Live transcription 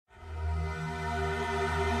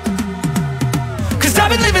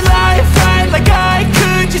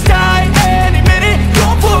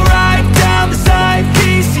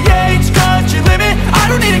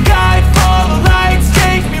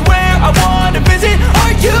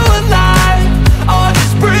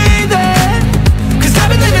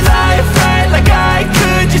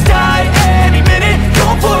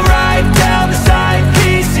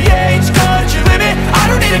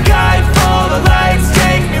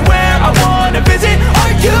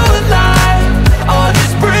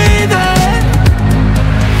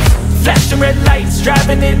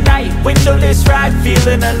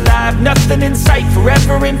feeling alive. Nothing in sight,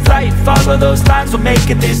 forever in flight. Follow those lines, we'll make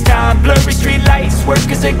it this time. Blurry street lights, work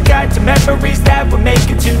as a guide to memories that we're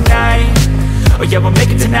making tonight. Oh yeah, we'll make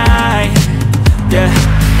it tonight. Yeah,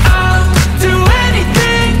 I'll do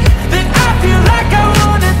anything that I feel like I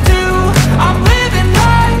wanna do. I'm living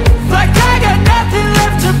life like I got nothing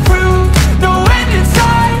left to prove. No end in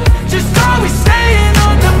sight, just always staying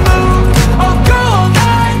on the move. I'll go all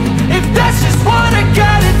night if that's just what I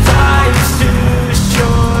gotta do. Life's too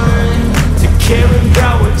short to care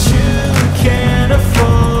about what you can't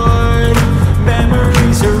afford.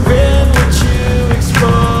 Memories are in what you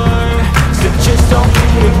explore, so just don't be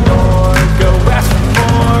ignored. Go ask for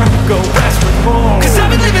more, go ask for more. 'Cause I've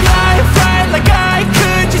been living life right like I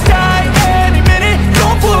could just die any minute.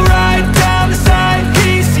 Going for a ride down the side,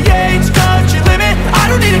 PCH, country limit. I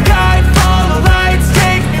don't need a guide, follow lights,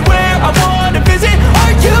 take me where I wanna visit.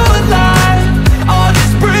 Are you alive? I'll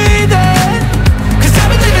just breathe in. 'Cause I've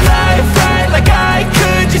been living life right like I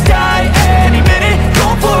could just die any minute.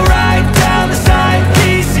 Going for a ride down the side,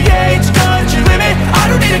 PCH, country limit. I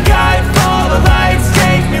don't need a guide, follow lights,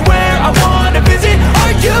 take me where I wanna visit.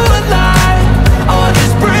 Are you alive? I'll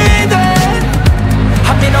just breathe in.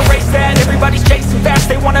 I'm in a race that everybody's chasing fast.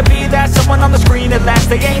 They wanna be that someone on the screen at last.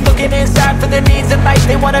 They ain't looking inside for their needs in life.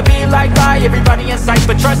 They wanna be like by everybody in sight.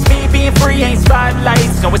 But trust me, being free ain't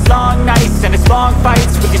spotlights. No, it's long nights and it's long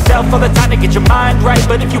fights with yourself all the time to get your mind right.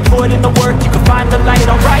 But if you put in the work, you can find the light.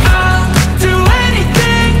 Alright, I'll do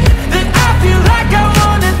anything that I feel like I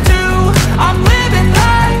wanna do. I'm living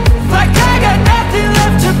life like I got nothing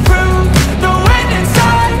left to prove. No end in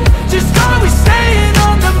sight, just always staying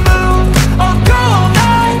on the move. I'll go all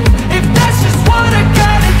night if that's just what I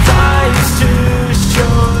gotta do. Life's too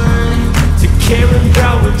short to care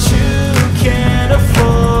about what you can't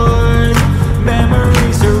afford.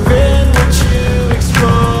 Memories are in what you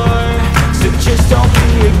explore, so just don't be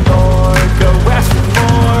ignored. Go ask for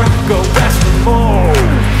more, go ask for more.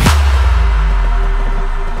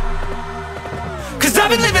 'Cause I've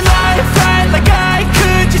been living life right like I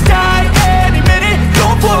could just die any minute.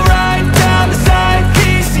 Going for a ride down the side,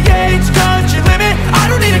 PCH, country limit. I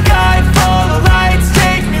don't need a guide, follow lights,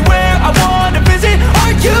 take me where I wanna visit.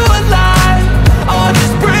 Are you alive? I'll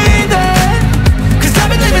just breathe in. 'Cause I've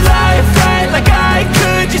been living life right like I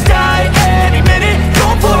could just die any minute.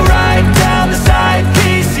 Going for a ride down the side,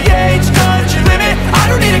 PCH, country limit. I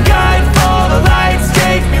don't need a guide, follow lights,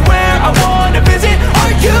 take me where I wanna visit.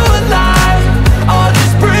 Are you alive? I'll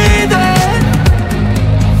just breathe in.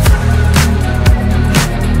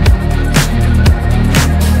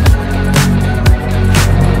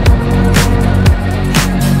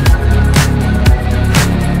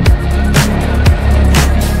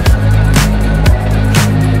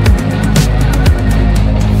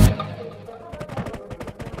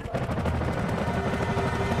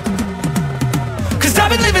 Cause I've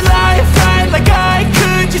been living life right like I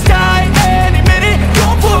could just die any minute.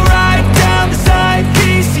 Going for a ride down the side,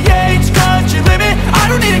 PCH, country limit. I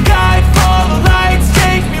don't need a guide, follow lights,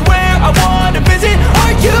 take me where I wanna visit.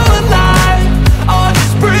 Are you alive? I'll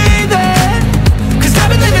just breathe in. 'Cause I've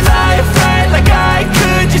been living life right like I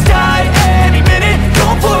could just die any minute.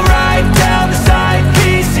 Going for a ride down the side,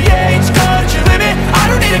 PCH, country limit. I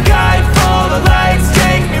don't need a guide, follow lights,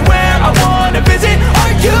 take me where I wanna visit.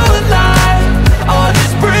 Are you alive? I'll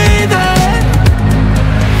just breathe in.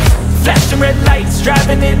 Flashing red lights,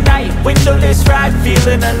 driving at night. Windowless ride,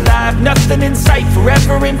 feeling alive. Nothing in sight,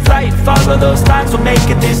 forever in flight. Follow those lines, we'll make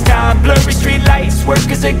it this time. Blurry street lights, work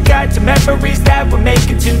as a guide to memories that we're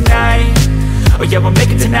making tonight. Oh yeah, we'll make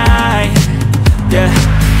it tonight. Yeah,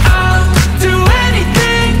 I'll do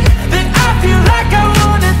anything that I feel like I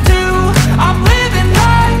wanna do. I'm living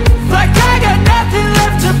life like I got nothing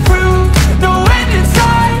left to prove. No end in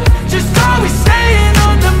sight, just always staying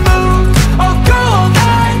on the move. I'll go all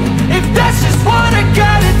night if that's just what I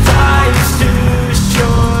gotta do. Life's too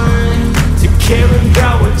short to care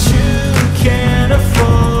about what you can't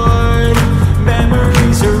afford.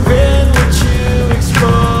 Memories are in what you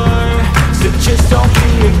explore, so just don't be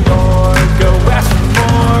ignored. Go ask for more.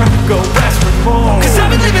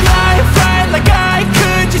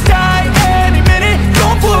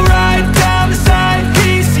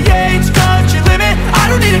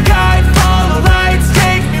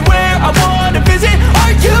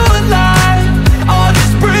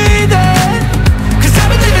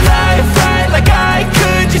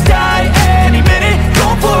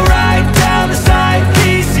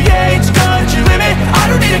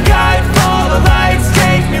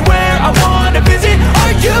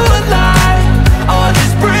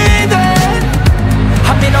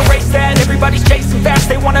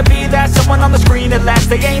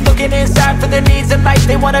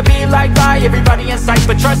 everybody in sight.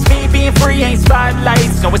 But trust me, being free ain't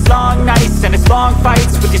spotlights. No, it's long nights and it's long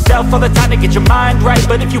fights with yourself all the time to get your mind right.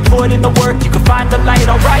 But if you put in the work, you can find the light,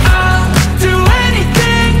 alright. I'll do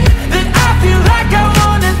anything that I feel like I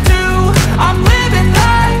wanna do. I'm living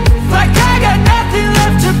life like I got nothing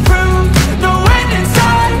left to prove. No end in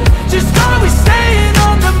sight, just always staying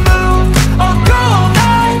on the move. I'll go all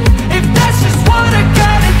night if that's just what I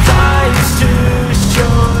gotta do. Life's too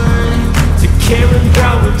short to care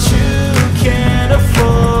about what you can't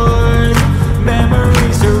afford.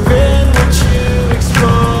 Memories are in what you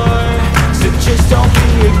explore, so just don't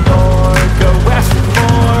be ignored. Go ask for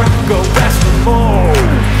more, go ask for more.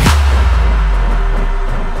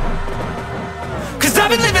 Cause I've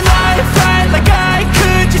been living life right like I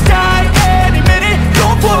could just die any minute.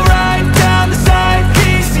 Going for a ride down the side,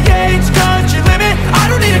 PCH, country limit. I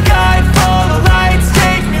don't need a guide, follow lights,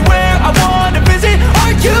 take me where I wanna visit.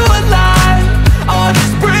 Are you alive? I'll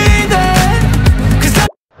just breathe in. Cause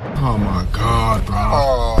oh my god, bro.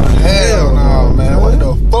 Oh hell no, man. What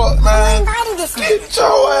the fuck, man? Get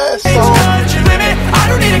your ass on. Country limit. I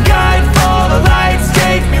don't need a guide, follow lights,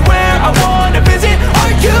 take me where I wanna visit.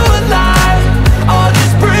 Are you alive? I'll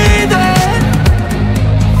just breathe in.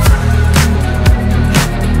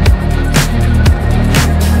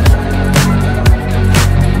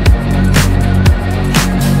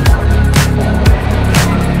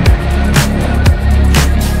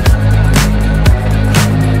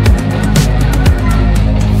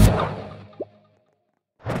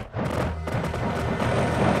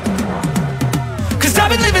 Cause I've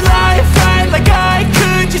been living life right like I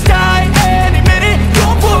could just die any minute.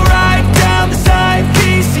 Going for a ride down the side,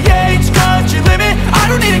 PCH, country limit. I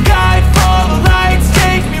don't need a guide, follow lights,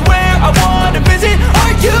 take me where I wanna visit.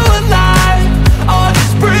 Are you alive? I'll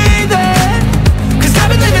just breathe in. Cause I've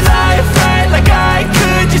been living life right like I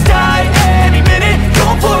could just die any minute.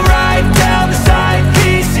 Going for a ride down the side,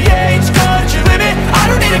 PCH, country limit. I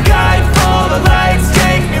don't need a guide, follow lights,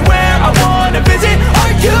 take me where I wanna visit.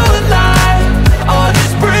 Are you alive? I'll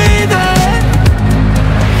just breathe in.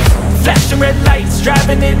 Flashing red lights,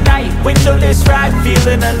 driving at night, windowless ride,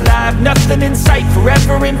 feeling alive. Nothing in sight,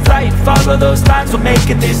 forever in flight. Follow those lines, we'll make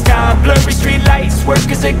it this time. Blurry street lights, work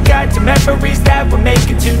as a guide to memories that we're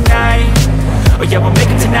making tonight. Oh yeah, we'll make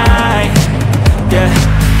it tonight. Yeah.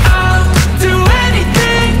 I'll do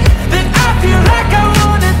anything that I feel like I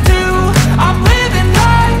wanna do. I'm living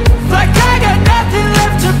life like I got nothing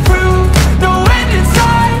left to prove. No end in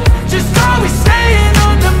sight, just always staying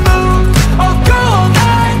on the move. I'll go all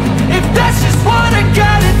night if that's just what I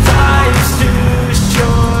gotta do. Life's too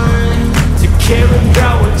short to care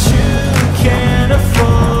about what you can't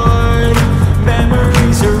afford.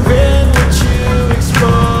 Memories are in what you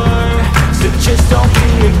explore, so just don't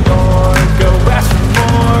be ignored. Go ask for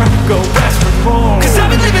more, go ask for more. Cause I've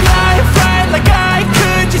been living life right like I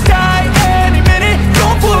could just die any minute.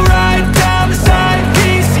 Going for a ride down the side,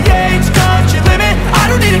 PCH, country limit. I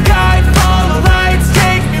don't need a guide, follow lights,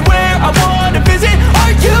 take me where I wanna visit.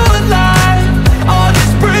 Are you alive? I'll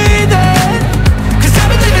just breathe in. Cause I've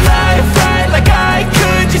been living life right like I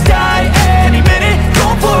could just die any minute.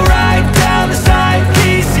 Going for a ride down the side,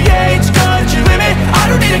 PCH, country limit. I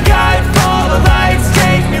don't need a guide, follow lights,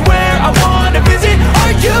 take me where I wanna visit.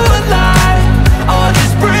 Are you alive? I'll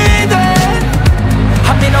just breathe in.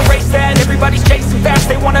 I'm in a race that everybody's chasing fast.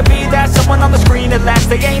 They wanna be that someone on the screen at last.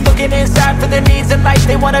 They ain't looking inside for their needs in life.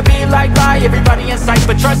 They wanna be like everybody in sight.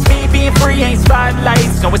 But trust me, being free ain't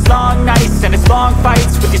spotlights. No, it's long nights and it's long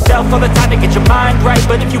fights with yourself all the time to get your mind right.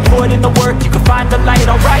 But if you put in the work, you can find the light,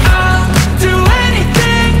 alright. I'll do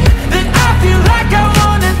anything that I feel like I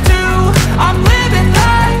wanna do. I'm living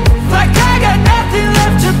life like I got nothing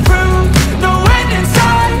left to prove. No end in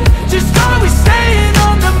sight, just always staying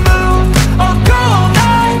on the move. I'll go all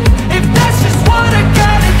night if that's just what I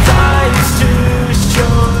gotta do. Life's too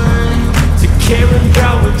short to care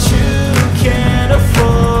about what you can't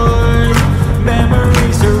afford.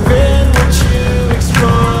 Memories are in what you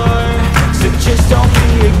explore, so just don't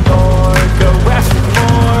be ignored. Go ask for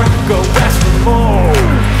more, go ask for more.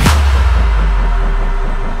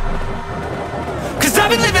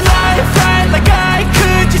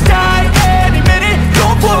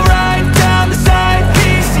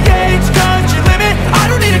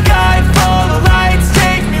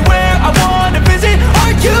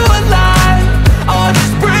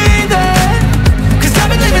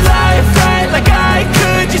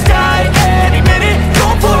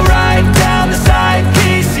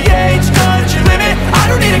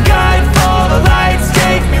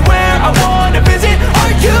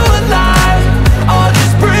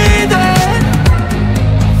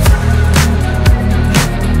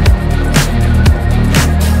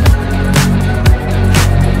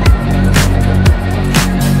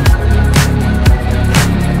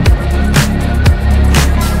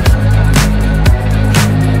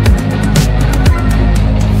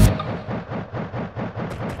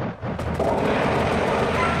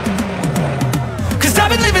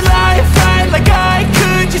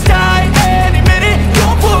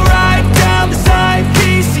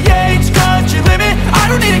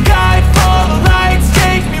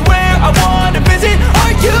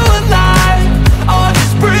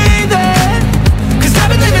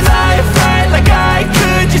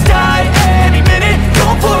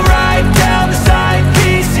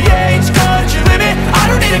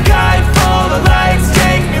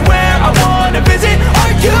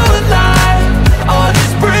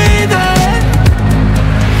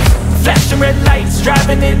 red lights,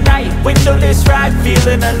 driving at night, windowless ride,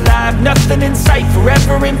 feeling alive. Nothing in sight,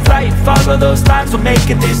 forever in flight. Follow those lines, we'll make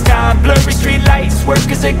it this time. Blurry street lights, work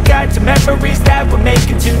as a guide to memories that we're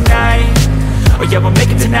making tonight. Oh yeah, we'll make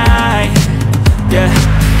it tonight. Yeah.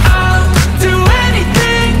 I'll do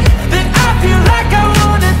anything that I feel like I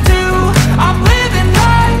wanna do. I'm living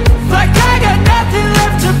life like I got nothing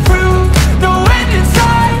left to prove. No end in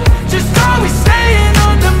sight, just always staying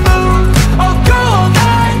on the move. I'll go all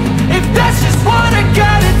night if that's just what I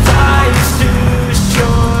gotta do. Life's too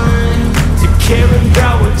short to care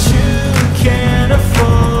about what you can't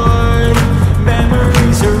afford.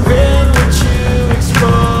 Memories are in what you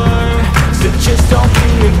explore, so just don't be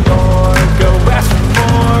ignored. Go ask for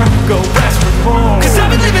more, go ask for more. 'Cause I've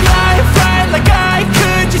been living life right like I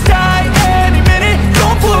could just die any minute.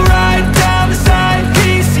 Going for a ride down the side,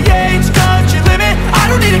 PCH, country limit. I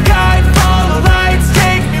don't need a guide, follow lights,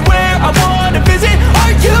 take me where I wanna visit.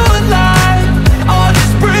 Are you alive? I'll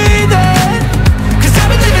just breathe in. 'Cause I've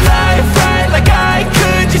been living life right like I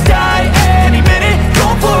could just die any minute.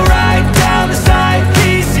 Going for a ride down the side,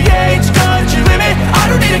 PCH, country limit. I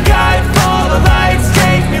don't need a guide, follow lights,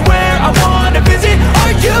 take me where I wanna visit.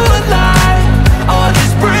 Are you alive? I'll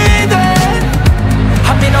just breathe in.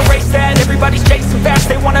 I'm in a race that everybody's chasing fast.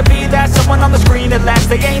 They wanna be that someone on the screen at last.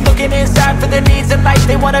 They ain't looking inside for their needs in life.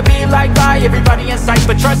 They wanna be liked by everybody in sight.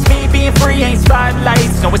 But trust me, being free ain't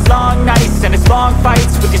spotlights. No, it's long nights and it's long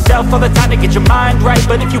fights with yourself all the time to get your mind right.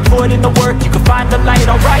 But if you put in the work, you can find the light,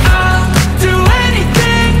 alright. I'll do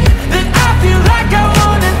anything that I feel like I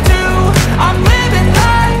wanna do. I'm living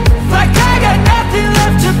life like I got nothing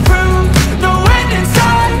left to prove.